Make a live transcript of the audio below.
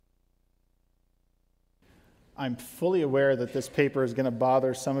I'm fully aware that this paper is going to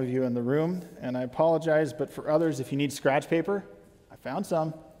bother some of you in the room, and I apologize, but for others, if you need scratch paper, I found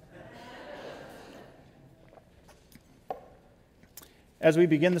some. As we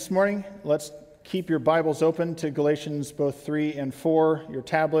begin this morning, let's keep your Bibles open to Galatians both 3 and 4, your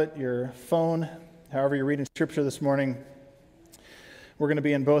tablet, your phone, however you're reading Scripture this morning. We're going to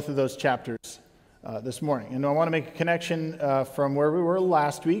be in both of those chapters this morning. And I want to make a connection from where we were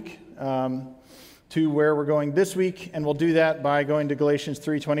last week to where we're going this week, and we'll do that by going to Galatians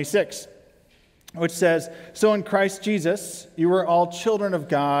 3:26, which says, "So in Christ Jesus, you were all children of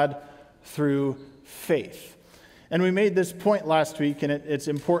God through faith." And we made this point last week, and it's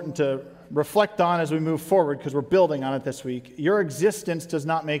important to reflect on as we move forward because we're building on it this week. Your existence does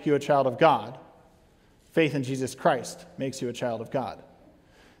not make you a child of God. Faith in Jesus Christ makes you a child of God.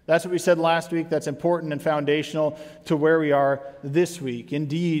 That's what we said last week. That's important and foundational to where we are this week.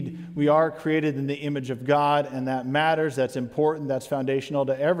 Indeed, we are created in the image of God, and that matters. That's important. That's foundational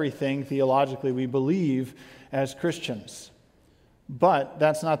to everything theologically we believe as Christians. But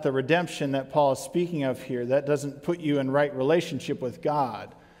that's not the redemption that Paul is speaking of here. That doesn't put you in right relationship with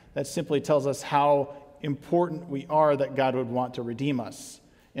God. That simply tells us how important we are that God would want to redeem us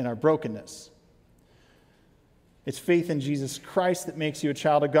in our brokenness. It's faith in Jesus Christ that makes you a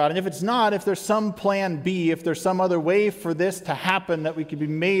child of God. And if it's not, if there's some plan B, if there's some other way for this to happen, that we could be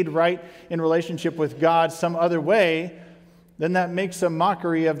made right in relationship with God some other way, then that makes a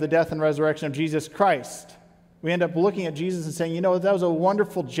mockery of the death and resurrection of Jesus Christ. We end up looking at Jesus and saying, you know, that was a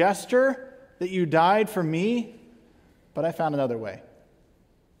wonderful gesture that you died for me, but I found another way.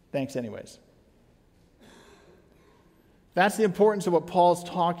 Thanks anyways. That's the importance of what Paul's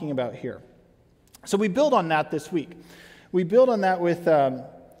talking about here. So we build on that this week. We build on that with,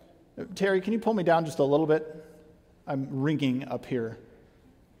 Terry, can you pull me down just a little bit? I'm ringing up here.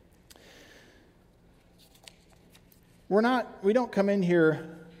 We don't come in here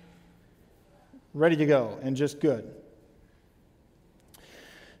ready to go and just good.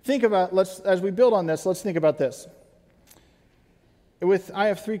 Think about, as we build on this, let's think about this. I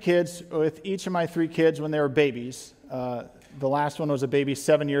have 3 kids. With each of my 3 kids when they were babies, the last one was a baby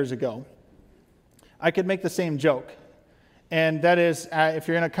 7 years ago, I could make the same joke. And that is, if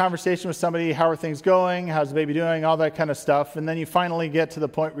you're in a conversation with somebody, how are things going? How's the baby doing? All that kind of stuff. And then you finally get to the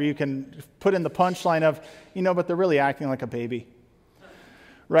point where you can put in the punchline of, you know, but they're really acting like a baby.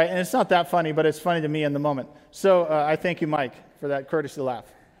 Right? And it's not that funny, but it's funny to me in the moment. So I thank you, Mike, for that courtesy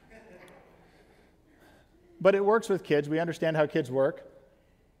laugh. But it works with kids. We understand how kids work.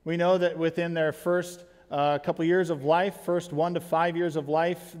 We know that within their first couple years of life, first 1 to 5 years of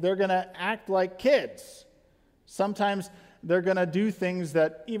life, they're going to act like kids. Sometimes they're going to do things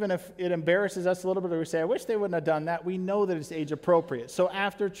that even if it embarrasses us a little bit, or we say, I wish they wouldn't have done that, we know that it's age appropriate. So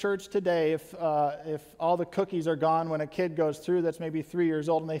after church today, if all the cookies are gone when a kid goes through that's maybe 3 years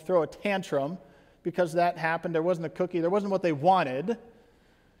old and they throw a tantrum because that happened, there wasn't a cookie, there wasn't what they wanted,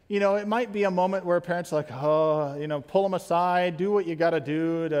 you know, it might be a moment where parents are like, oh, you know, pull them aside, do what you got to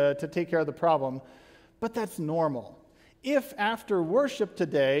do to take care of the problem. But that's normal. If after worship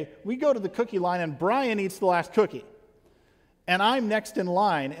today, we go to the cookie line and Brian eats the last cookie, and I'm next in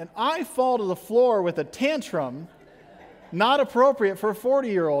line, and I fall to the floor with a tantrum, not appropriate for a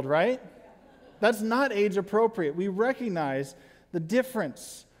 40-year-old, right? That's not age appropriate. We recognize the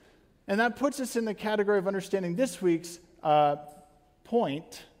difference. And that puts us in the category of understanding this week's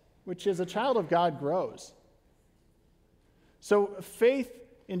point, which is a child of God grows. So faith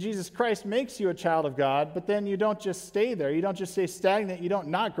in Jesus Christ makes you a child of God, but then you don't just stay there. You don't just stay stagnant. You don't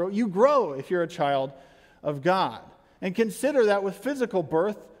not grow. You grow if you're a child of God. And consider that with physical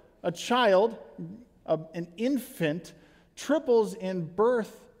birth, a child, an infant, triples in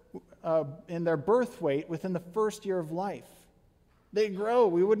birth, in their birth weight within the first year of life. They grow.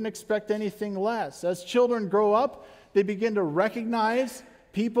 We wouldn't expect anything less. As children grow up, they begin to recognize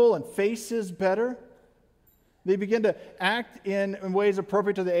people and faces better. They begin to act in ways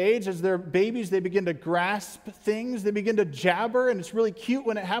appropriate to the age. As they're babies, they begin to grasp things. They begin to jabber, and it's really cute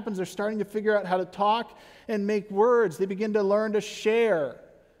when it happens. They're starting to figure out how to talk and make words. They begin to learn to share.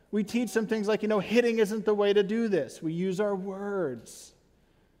 We teach them things like, hitting isn't the way to do this. We use our words.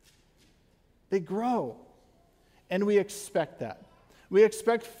 They grow, and we expect that. We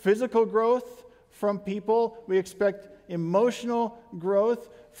expect physical growth from people. We expect emotional growth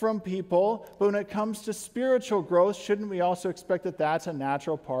from people, but when it comes to spiritual growth, shouldn't we also expect that that's a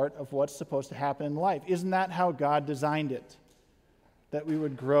natural part of what's supposed to happen in life? Isn't that how God designed it? That we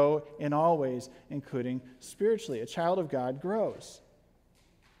would grow in all ways, including spiritually. A child of God grows.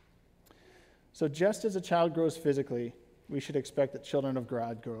 So just as a child grows physically, we should expect that children of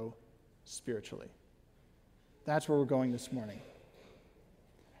God grow spiritually. That's where we're going this morning.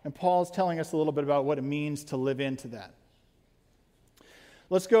 And Paul's telling us a little bit about what it means to live into that.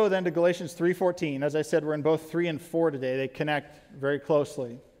 Let's go then to Galatians 3:14. As I said, we're in both 3 and 4 today. They connect very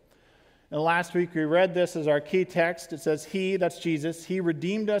closely. And last week we read this as our key text. It says, He, that's Jesus, He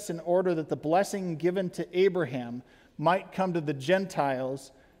redeemed us in order that the blessing given to Abraham might come to the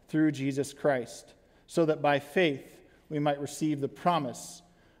Gentiles through Jesus Christ, so that by faith we might receive the promise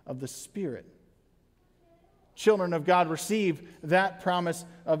of the Spirit. Children of God receive that promise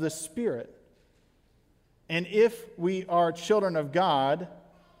of the Spirit. And if we are children of God,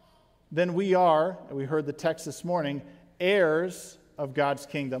 then we are, and we heard the text this morning, heirs of God's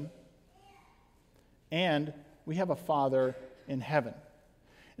kingdom. And we have a Father in heaven.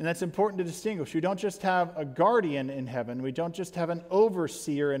 And that's important to distinguish. We don't just have a guardian in heaven. We don't just have an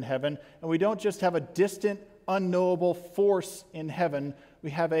overseer in heaven. And we don't just have a distant, unknowable force in heaven.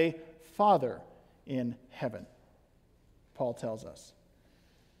 We have a Father in heaven, Paul tells us.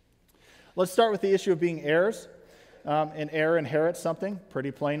 Let's start with the issue of being heirs. An heir inherits something,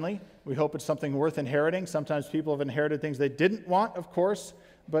 pretty plainly. We hope it's something worth inheriting. Sometimes people have inherited things they didn't want, of course,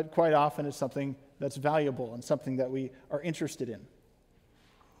 but quite often it's something that's valuable and something that we are interested in.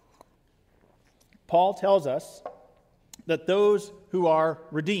 Paul tells us that those who are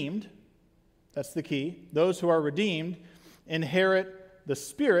redeemed, that's the key, those who are redeemed inherit the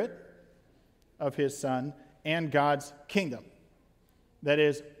Spirit of His Son and God's kingdom. That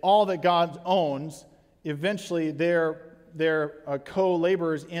is, all that God owns, eventually they're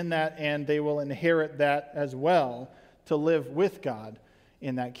co-laborers in that, and they will inherit that as well to live with God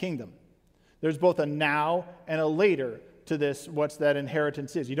in that kingdom. There's both a now and a later to this, what's that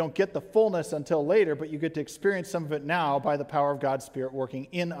inheritance is. You don't get the fullness until later, but you get to experience some of it now by the power of God's Spirit working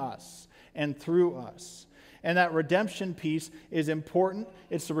in us and through us. And that redemption piece is important.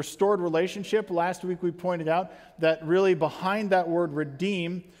 It's a restored relationship. Last week we pointed out that really behind that word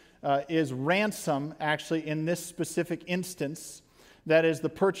redeem is ransom, actually, in this specific instance. That is the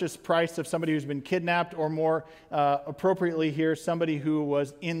purchase price of somebody who's been kidnapped, or more appropriately here, somebody who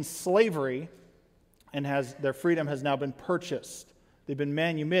was in slavery and their freedom has now been purchased. They've been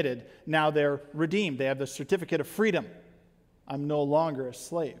manumitted. Now they're redeemed. They have the certificate of freedom. I'm no longer a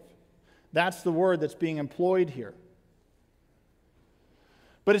slave. That's the word that's being employed here.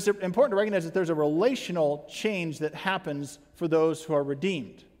 But it's important to recognize that there's a relational change that happens for those who are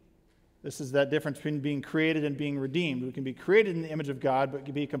redeemed. This is that difference between being created and being redeemed. We can be created in the image of God, but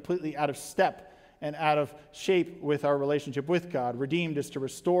can be completely out of step and out of shape with our relationship with God. Redeemed is to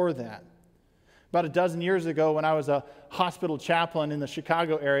restore that. About a dozen years ago, when I was a hospital chaplain in the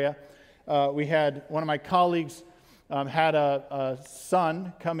Chicago area, we had one of my colleagues had a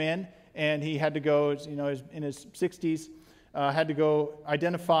son come in, and he had to go, in his 60s, had to go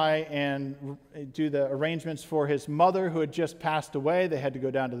identify and do the arrangements for his mother who had just passed away. They had to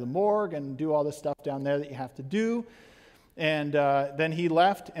go down to the morgue and do all this stuff down there that you have to do. And then he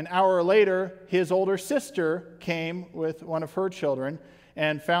left. An hour later, his older sister came with one of her children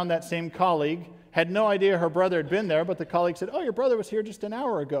and found that same colleague. Had no idea her brother had been there, but the colleague said, "Oh, your brother was here just an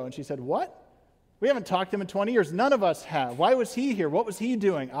hour ago." And she said, "What? We haven't talked to him in 20 years. None of us have. Why was he here? What was he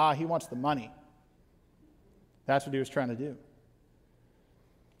doing?" He wants the money. That's what he was trying to do.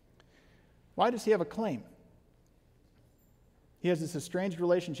 Why does he have a claim? He has this estranged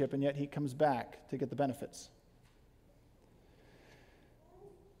relationship, and yet he comes back to get the benefits.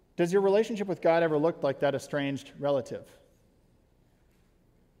 Does your relationship with God ever look like that estranged relative?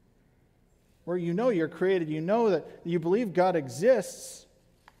 Where you know you're created, you know that you believe God exists,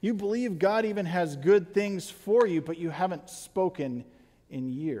 you believe God even has good things for you, but you haven't spoken in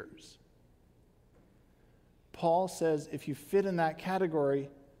years. Paul says if you fit in that category,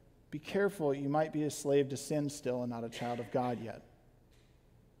 be careful, you might be a slave to sin still and not a child of God yet.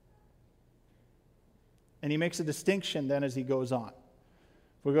 And he makes a distinction then as he goes on.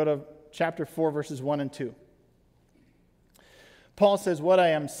 We'll go to chapter 4, verses 1 and 2. Paul says, "What I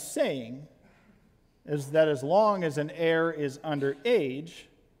am saying is that as long as an heir is under age,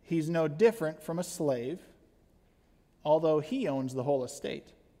 he's no different from a slave, although he owns the whole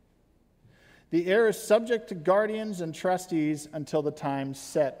estate. The heir is subject to guardians and trustees until the time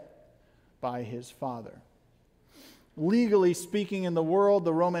set by his father." Legally speaking, in the world,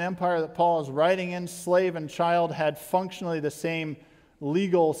 the Roman Empire that Paul is writing in, slave and child had functionally the same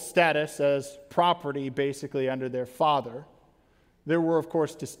legal status as property, basically, under their father. There were, of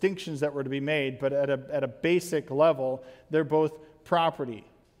course, distinctions that were to be made, but at a basic level, they're both property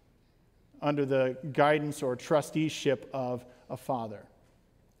under the guidance or trusteeship of a father.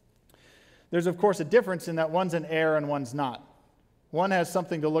 There's, of course, a difference in that one's an heir and one's not. One has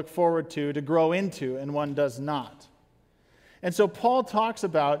something to look forward to grow into, and one does not. And so Paul talks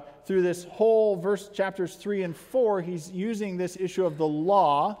about, through this whole verse, chapters 3 and 4, he's using this issue of the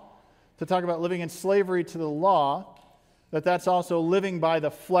law to talk about living in slavery to the law, that's also living by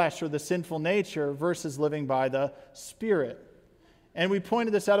the flesh or the sinful nature versus living by the Spirit. And we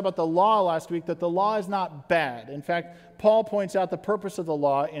pointed this out about the law last week, that the law is not bad. In fact, Paul points out the purpose of the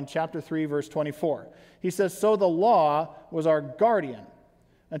law in chapter 3, verse 24. He says, "So the law was our guardian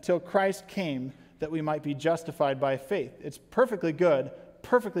until Christ came, that we might be justified by faith." It's perfectly good,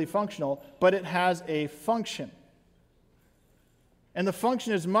 perfectly functional, but it has a function. And the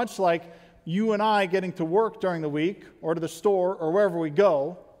function is much like you and I getting to work during the week or to the store or wherever we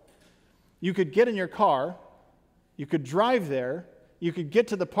go. You could get in your car, you could drive there, you could get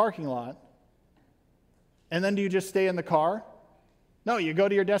to the parking lot, and then do you just stay in the car? No, you go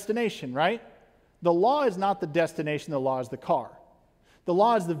to your destination, right? The law is not the destination, the law is the car. The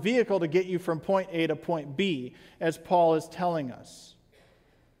law is the vehicle to get you from point A to point B, as Paul is telling us.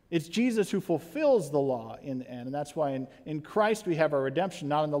 It's Jesus who fulfills the law in the end, and that's why in Christ we have our redemption.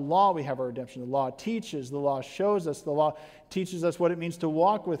 Not in the law we have our redemption. The law teaches, the law shows us, the law teaches us what it means to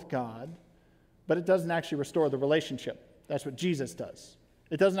walk with God, but it doesn't actually restore the relationship. That's what Jesus does.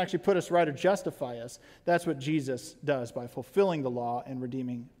 It doesn't actually put us right or justify us. That's what Jesus does by fulfilling the law and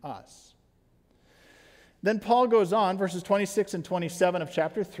redeeming us. Then Paul goes on, verses 26 and 27 of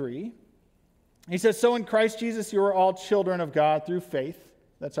chapter 3. He says, "So in Christ Jesus you are all children of God through faith."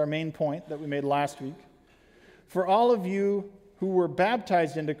 That's our main point that we made last week. "For all of you who were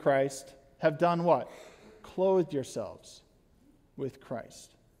baptized into Christ have done what? Clothed yourselves with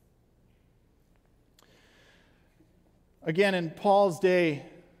Christ." Again, in Paul's day,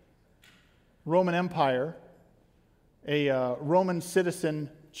 Roman Empire, a Roman citizen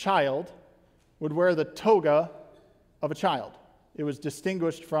child would wear the toga of a child. It was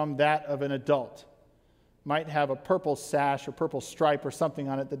distinguished from that of an adult. Might have a purple sash or purple stripe or something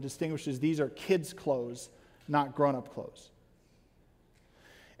on it that distinguishes these are kids' clothes, not grown-up clothes.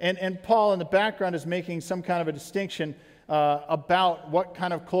 And Paul in the background is making some kind of a distinction about what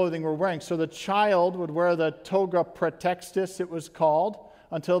kind of clothing we're wearing. So the child would wear the toga praetextus, it was called,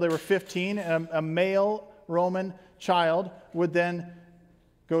 until they were 15. And a male Roman child would then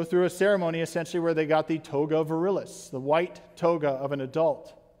go through a ceremony essentially where they got the toga virilis, the white toga of an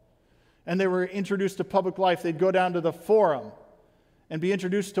adult. And they were introduced to public life. They'd go down to the forum and be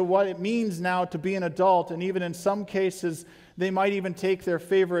introduced to what it means now to be an adult. And even in some cases, they might even take their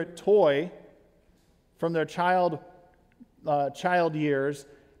favorite toy from their child years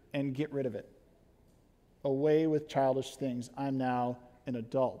and get rid of it. Away with childish things. I'm now an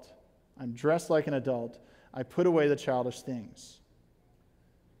adult. I'm dressed like an adult. I put away the childish things.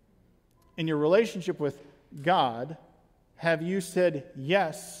 In your relationship with God, have you said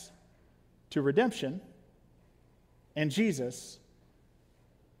yes to redemption and Jesus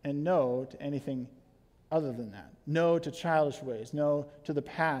and no to anything other than that? No to childish ways. No to the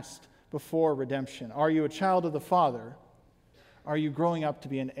past before redemption. Are you a child of the Father? Are you growing up to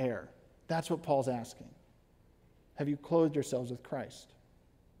be an heir? That's what Paul's asking. Have you clothed yourselves with Christ?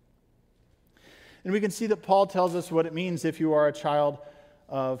 And we can see that Paul tells us what it means if you are a child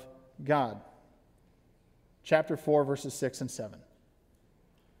of God. Chapter 4, verses 6 and 7.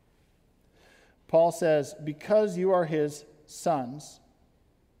 Paul says, "Because you are his sons,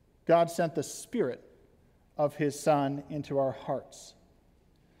 God sent the Spirit of his Son into our hearts.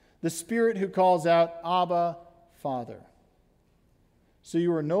 The Spirit who calls out, 'Abba, Father.' So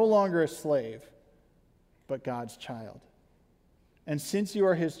you are no longer a slave, but God's child. And since you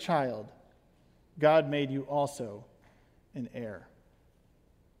are his child, God made you also an heir."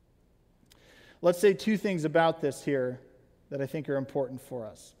 Let's say two things about this here that I think are important for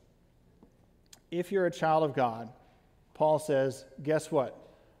us. If you're a child of God, Paul says, guess what?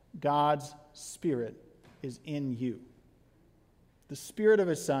 God's Spirit is in you. The Spirit of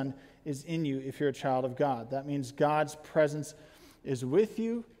his Son is in you if you're a child of God. That means God's presence is with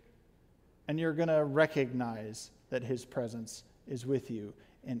you, and you're going to recognize that his presence is with you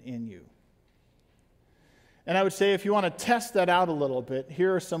and in you. And I would say if you want to test that out a little bit,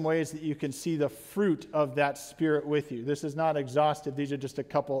 here are some ways that you can see the fruit of that Spirit with you. This is not exhaustive. These are just a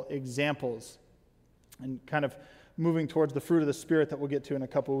couple examples and kind of moving towards the fruit of the Spirit that we'll get to in a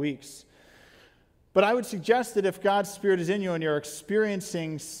couple weeks. But I would suggest that if God's Spirit is in you and you're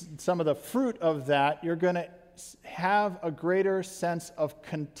experiencing some of the fruit of that, you're going to have a greater sense of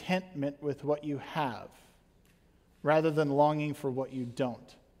contentment with what you have rather than longing for what you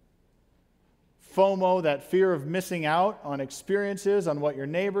don't. FOMO, that fear of missing out on experiences, on what your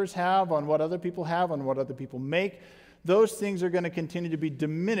neighbors have, on what other people have, on what other people make, those things are going to continue to be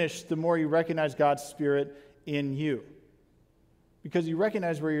diminished the more you recognize God's Spirit in you. Because you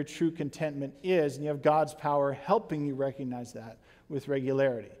recognize where your true contentment is, and you have God's power helping you recognize that with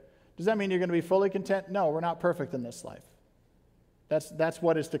regularity. Does that mean you're going to be fully content? No, we're not perfect in this life. That's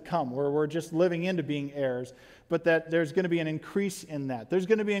what is to come. We're just living into being heirs, but that there's going to be an increase in that. There's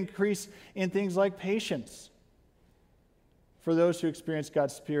going to be an increase in things like patience for those who experience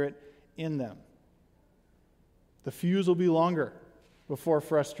God's Spirit in them. The fuse will be longer before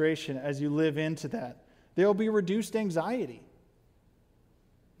frustration as you live into that. There will be reduced anxiety.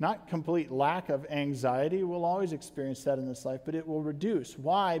 Not complete lack of anxiety. We'll always experience that in this life, but it will reduce.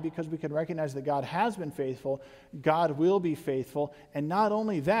 Why? Because we can recognize that God has been faithful, God will be faithful, and not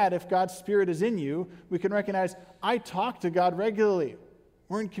only that, if God's Spirit is in you, we can recognize, I talk to God regularly.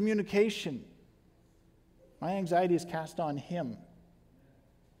 We're in communication. My anxiety is cast on Him.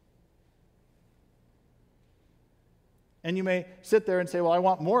 And you may sit there and say, well, I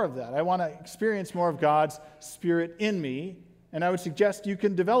want more of that. I want to experience more of God's Spirit in me. And I would suggest you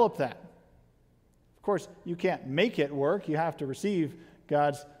can develop that. Of course, you can't make it work. You have to receive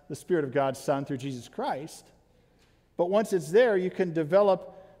the Spirit of God's Son through Jesus Christ. But once it's there, you can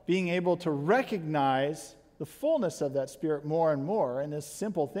develop being able to recognize the fullness of that Spirit more and more. And this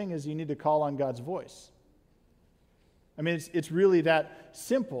simple thing is you need to call on God's voice. I mean, it's really that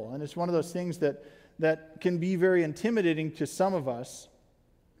simple. And it's one of those things that can be very intimidating to some of us.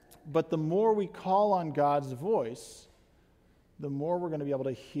 But the more we call on God's voice, the more we're going to be able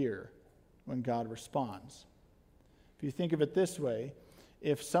to hear when God responds. If you think of it this way,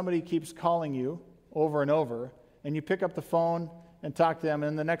 if somebody keeps calling you over and over, and you pick up the phone and talk to them,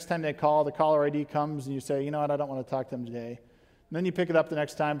 and the next time they call, the caller ID comes, and you say, you know what, I don't want to talk to them today. And then you pick it up the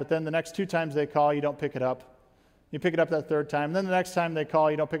next time, but then the next 2 times they call, you don't pick it up. You pick it up that 3rd time, and then the next time they call,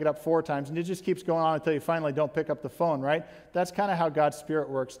 you don't pick it up 4 times, and it just keeps going on until you finally don't pick up the phone, right? That's kind of how God's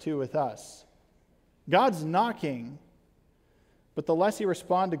Spirit works too with us. God's knocking, but the less you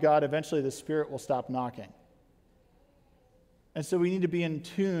respond to God, eventually the Spirit will stop knocking. And so we need to be in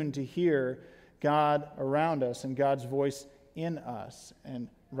tune to hear God around us and God's voice in us and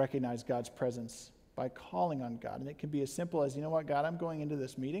recognize God's presence by calling on God. And it can be as simple as, you know what, God, I'm going into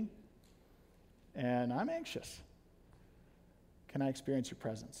this meeting and I'm anxious. Can I experience your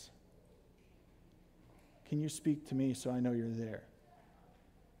presence? Can you speak to me so I know you're there?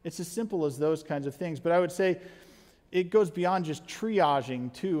 It's as simple as those kinds of things. But I would say it goes beyond just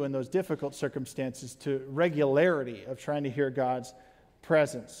triaging, too, in those difficult circumstances to regularity of trying to hear God's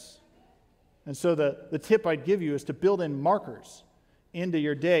presence. And so the tip I'd give you is to build in markers into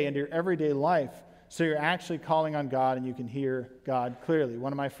your day, into your everyday life, so you're actually calling on God and you can hear God clearly.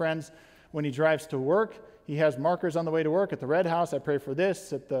 One of my friends, when he drives to work, he has markers on the way to work. At the Red House, I pray for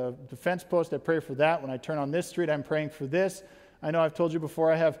this. At the defense post, I pray for that. When I turn on this street, I'm praying for this. I know I've told you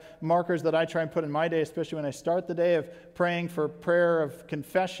before, I have markers that I try and put in my day, especially when I start the day, of praying for prayer of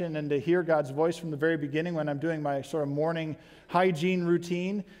confession and to hear God's voice from the very beginning when I'm doing my sort of morning hygiene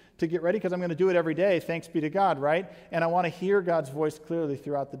routine to get ready, because I'm going to do it every day, thanks be to God, right? And I want to hear God's voice clearly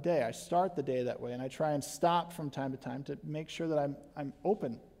throughout the day. I start the day that way, and I try and stop from time to time to make sure that I'm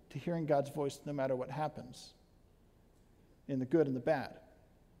open to hearing God's voice no matter what happens, in the good and the bad.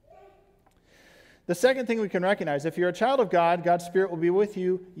 The second thing we can recognize, if you're a child of God, God's Spirit will be with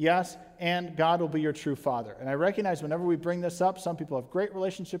you, yes, and God will be your true Father. And I recognize whenever we bring this up, some people have great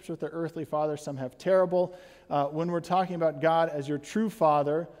relationships with their earthly father, some have terrible. When we're talking about God as your true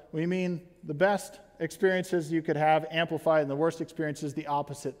Father, we mean the best experiences you could have amplified and the worst experiences, the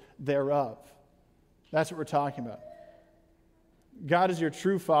opposite thereof. That's what we're talking about. God as your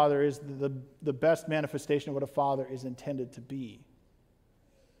true Father is the best manifestation of what a father is intended to be.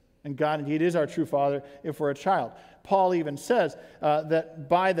 And God indeed is our true Father if we're a child. Paul even says that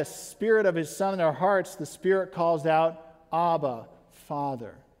by the Spirit of His Son in our hearts, the Spirit calls out, Abba,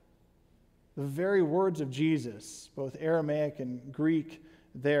 Father. The very words of Jesus, both Aramaic and Greek,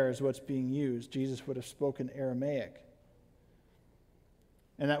 there is what's being used. Jesus would have spoken Aramaic.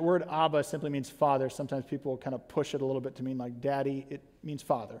 And that word Abba simply means father. Sometimes people kind of push it a little bit to mean like daddy. It means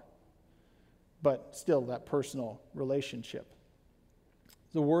father. But still that personal relationship.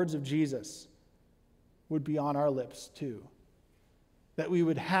 The words of Jesus would be on our lips too. That we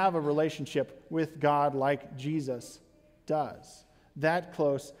would have a relationship with God like Jesus does. That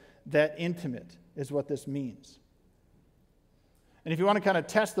close, that intimate is what this means. And if you want to kind of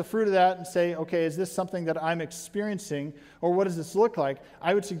test the fruit of that and say, okay, is this something that I'm experiencing, or what does this look like?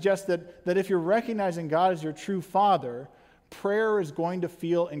 I would suggest that if you're recognizing God as your true Father, prayer is going to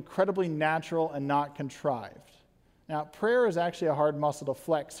feel incredibly natural and not contrived. Now, prayer is actually a hard muscle to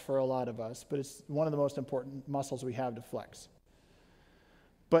flex for a lot of us, but it's one of the most important muscles we have to flex.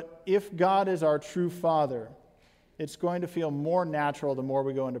 But if God is our true Father, it's going to feel more natural the more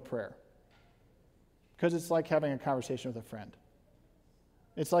we go into prayer. Because it's like having a conversation with a friend.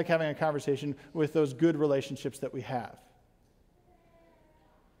 It's like having a conversation with those good relationships that we have.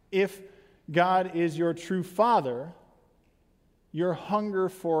 If God is your true Father, your hunger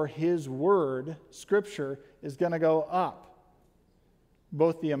for His Word, Scripture, is going to go up.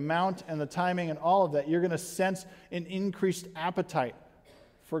 Both the amount and the timing and all of that, you're going to sense an increased appetite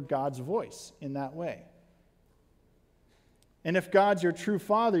for God's voice in that way. And if God's your true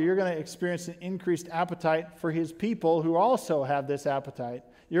Father, you're going to experience an increased appetite for His people who also have this appetite.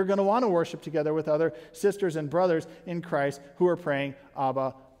 You're going to want to worship together with other sisters and brothers in Christ who are praying,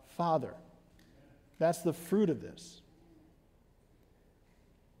 Abba, Father. That's the fruit of this.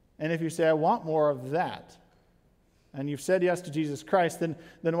 And if you say, I want more of that, and you've said yes to Jesus Christ, then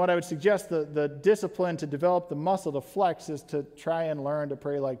what I would suggest, the discipline to develop the muscle to flex is to try and learn to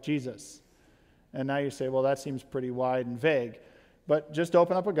pray like Jesus. And now you say, well, that seems pretty wide and vague. But just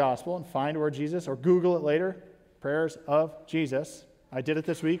open up a gospel and find where Jesus, or Google it later, prayers of Jesus. I did it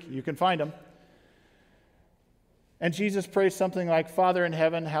this week. You can find them. And Jesus prays something like, Father in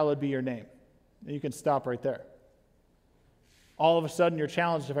heaven, hallowed be your name. And you can stop right there. All of a sudden you're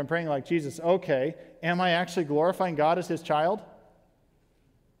challenged, if I'm praying like Jesus, okay, am I actually glorifying God as His child?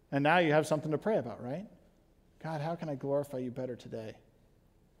 And now you have something to pray about, right? God, how can I glorify you better today?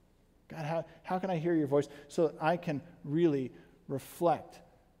 God, how can I hear your voice so that I can really reflect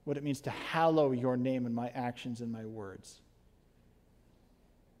what it means to hallow your name in my actions and my words?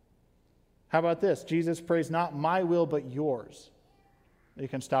 How about this? Jesus prays, not my will, but yours. You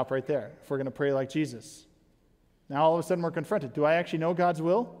can stop right there if we're going to pray like Jesus. Now all of a sudden we're confronted. Do I actually know God's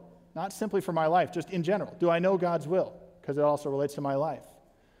will? Not simply for my life, just in general. Do I know God's will? Because it also relates to my life.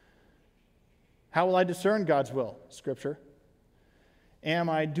 How will I discern God's will? Scripture. Am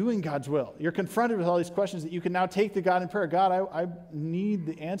I doing God's will? You're confronted with all these questions that you can now take to God in prayer. God, I need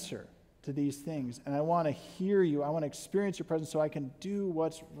the answer to these things, and I want to hear you. I want to experience your presence so I can do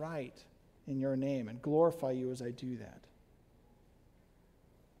what's right in your name and glorify you as I do that.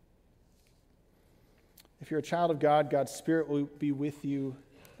 If you're a child of God, God's Spirit will be with you,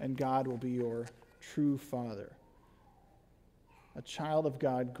 and God will be your true Father. A child of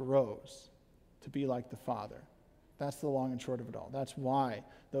God grows to be like the Father. That's the long and short of it all. That's why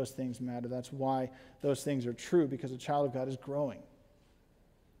those things matter. That's why those things are true, because a child of God is growing.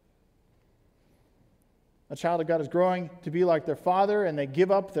 A child of God is growing to be like their father, and they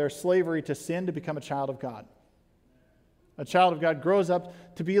give up their slavery to sin to become a child of God. A child of God grows up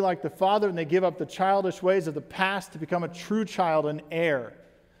to be like the Father, and they give up the childish ways of the past to become a true child and heir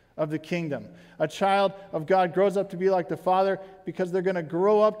of the kingdom. A child of God grows up to be like the Father because they're going to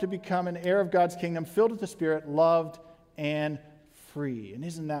grow up to become an heir of God's kingdom, filled with the Spirit, loved and free. And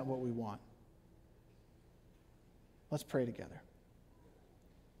isn't that what we want? Let's pray together.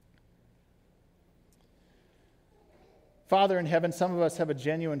 Father in heaven, some of us have a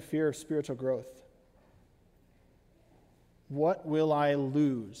genuine fear of spiritual growth. What will I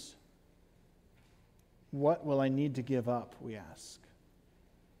lose? What will I need to give up, we ask.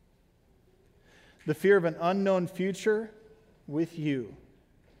 The fear of an unknown future with you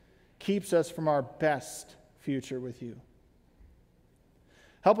keeps us from our best future with you.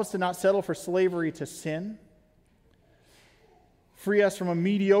 Help us to not settle for slavery to sin. Free us from a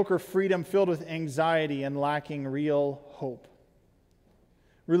mediocre freedom filled with anxiety and lacking real hope.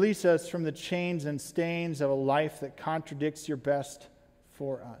 Release us from the chains and stains of a life that contradicts your best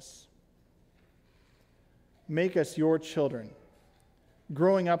for us. Make us your children,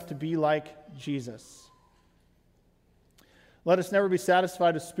 growing up to be like Jesus. Let us never be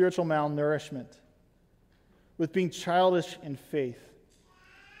satisfied with spiritual malnourishment, with being childish in faith,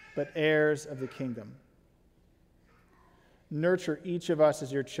 but heirs of the kingdom. Nurture each of us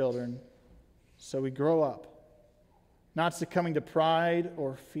as your children so we grow up, not succumbing to pride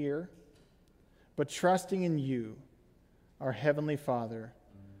or fear, but trusting in you, our Heavenly Father,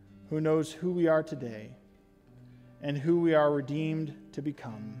 who knows who we are today and who we are redeemed to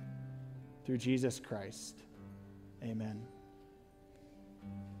become through Jesus Christ. Amen.